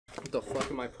What the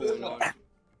fuck am I pulling on?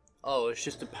 Oh, it's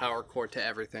just a power cord to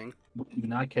everything. Do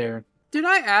not care. Did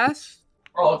I ask?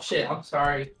 Oh shit, I'm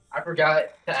sorry. I forgot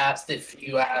to ask if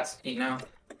you asked, you know.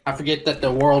 I forget that the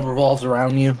world revolves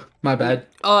around you. My bad.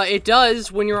 It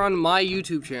does when you're on my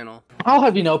YouTube channel. I'll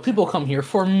have you know, people come here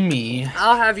for me.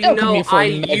 I'll have you know, I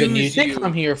use They you.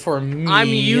 come here for me. I'm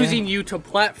using you to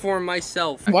platform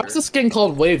myself. What's the skin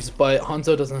called Waves, but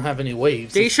Hanzo doesn't have any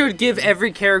waves? They should give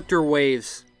every character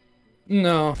waves.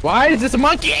 No. Why is this a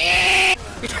monkey?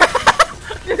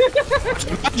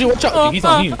 Watch out, he's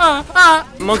on you.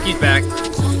 Monkey's back.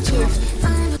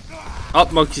 Oh,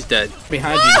 monkey's dead.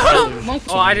 Behind you.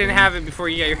 Oh, I didn't have it before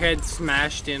you got your head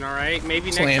smashed in, alright?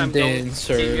 Maybe next Slammed time in,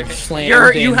 sir.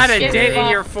 You had a dent in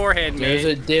your forehead, man. There's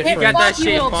a difference. You got that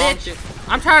shit bumped in.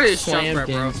 I'm tired of this jump rat,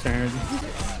 bro. Sir.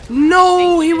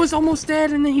 No, he was almost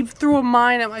dead, and then he threw a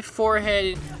mine at my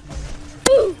forehead.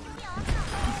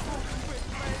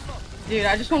 Dude,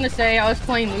 I just want to say I was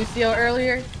playing Lucio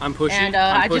earlier. I'm pushing. And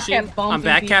I'm I pushing. just kept bumping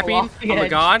I'm backcapping. people off the I'm a edge.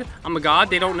 god. I'm a god.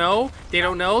 They don't know. They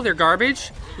don't know. They're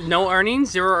garbage. No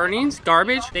earnings. 0 earnings.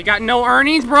 Garbage. They got no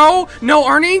earnings, bro. No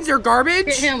earnings. They're garbage.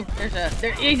 Hit him.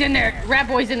 He's in there. Rat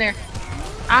boy's in there.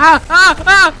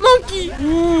 Monkey.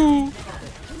 Ooh.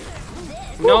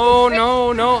 No.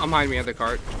 I'm hiding behind the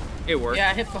cart. It worked.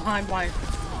 Yeah, hit behind blind.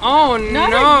 Oh Not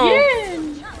no. again.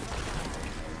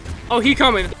 Oh, he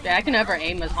coming. Yeah, I can never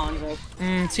aim as Hanzo.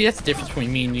 See, that's the difference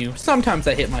between me and you. Sometimes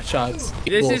I hit my shots.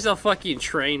 This is a fucking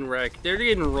train wreck. They're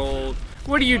getting rolled.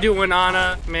 What are you doing,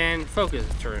 Anna? Man, focus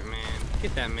the turret, man.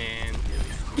 Get that man.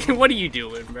 What are you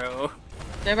doing, bro?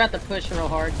 They're about to push real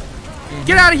hard.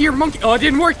 Get out of here, monkey. Oh, it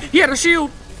didn't work. He had a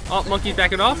shield. Oh, monkey's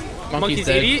backing off. Monkey's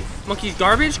dead. idiot. Monkey's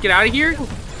garbage. Get out of here.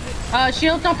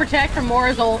 Shields don't protect from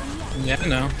Mora's ult. Yeah, I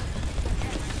know.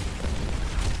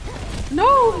 No!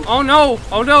 Oh no!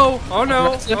 Oh no! Oh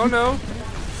no! Oh no!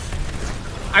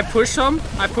 I push him.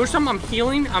 I'm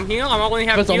healing. I'm only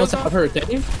having Diva's almost heals. out of her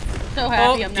thing. So Oh,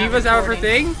 happy I'm not Diva's out of her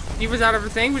recording. thing. Diva's out of her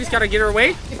thing. We just gotta get her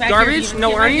away. Get back Garbage. here, Diva. No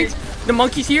Get right earnings. The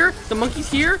monkey's here. The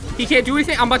monkey's here. He can't do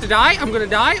anything. I'm about to die. I'm gonna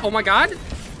die. Oh my god.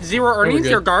 0 earnings. good.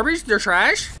 They're garbage. They're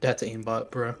trash. That's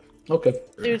aimbot, bro. Okay.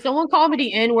 Dude, someone called me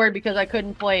the N-word because I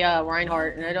couldn't play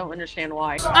Reinhardt, and I don't understand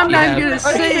why. I'm not gonna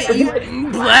say it, you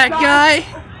black guy.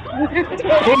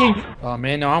 Oh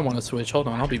man, no, I want to switch. Hold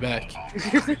on, I'll be back.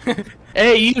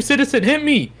 Hey, you citizen, hit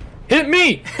me! Hit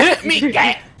me! Hit me!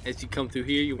 As you come through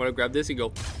here, you want to grab this and go,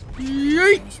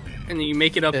 yeet, and then you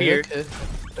make it up here.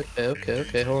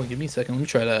 Okay. Hold on, give me a second. Let me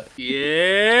try that.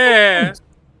 Yeah.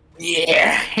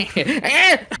 Yeah.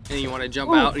 And then you want to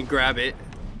jump out and grab it.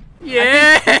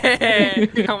 Yeah.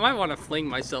 I might want to fling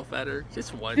myself at her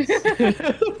just once.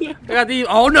 I got the.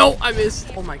 Oh no, I missed.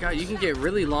 Oh my god, you can get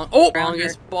really long. Oh,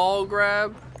 longest ball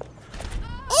grab.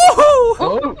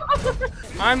 Oh.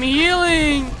 I'm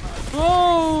healing.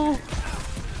 Oh.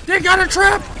 They got a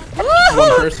trap.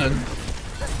 One person.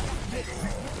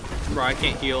 Bro, I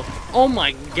can't heal. Oh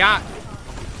my god.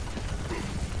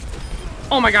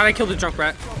 Oh my god, I killed the junk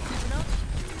rat.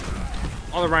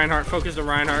 Oh, the Reinhardt. Focus the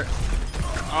Reinhardt.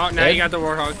 Oh, now you got the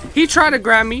Warthog. He tried to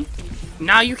grab me.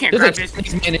 Now you can't grab There's this. a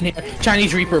Chinese man in here.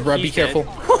 Chinese Reaper, bro. Be He's careful.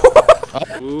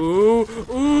 Ooh.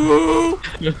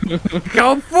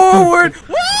 Come forward.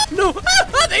 No.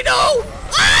 They know.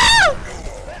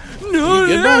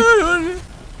 No.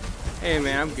 Hey,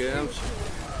 man, I'm good.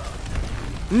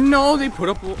 No, they put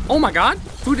up. Oh my god.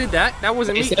 Who did that? That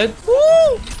wasn't me. Said?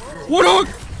 Woo! Warthog.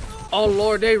 Oh,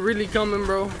 Lord. They really coming,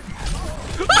 bro.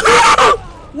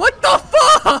 What the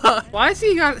fuck? Why has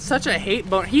he got such a hate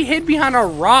bone? He hid behind a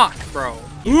rock, bro.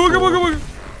 Come on.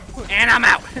 And I'm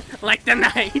out. Like the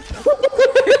night.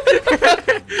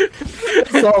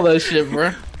 Saw that shit,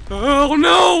 bro. Oh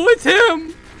no, it's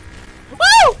him.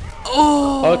 Woo!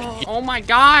 Oh, Okay. Oh my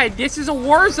god, this is a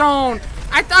war zone.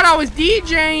 I thought I was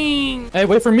DJing. Hey,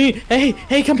 wait for me.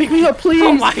 Hey, come pick me up, please.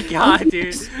 Oh my god,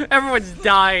 dude. Everyone's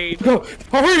dying. Go.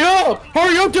 Hurry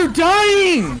up, they're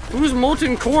dying. Whose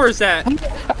molten core is that?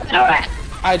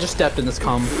 I just stepped in this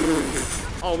cum.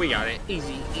 Oh, we got it.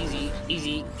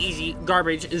 Easy.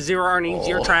 Garbage. 0 earnings.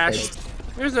 You're trash.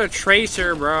 There's a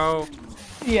tracer, bro.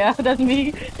 Yeah, that's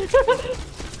me.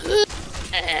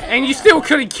 And you still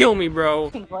couldn't kill me, bro.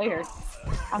 Play her.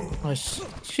 Oh,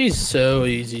 she's so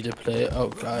easy to play. Oh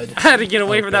god. I had to get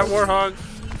away from that Warthog.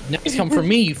 Next come for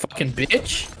me, you fucking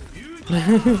bitch.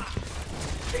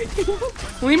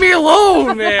 Leave me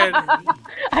alone, man.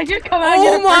 I just come out.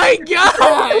 Oh my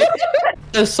god.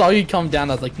 I saw you come down.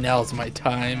 I was like, now's my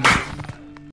time.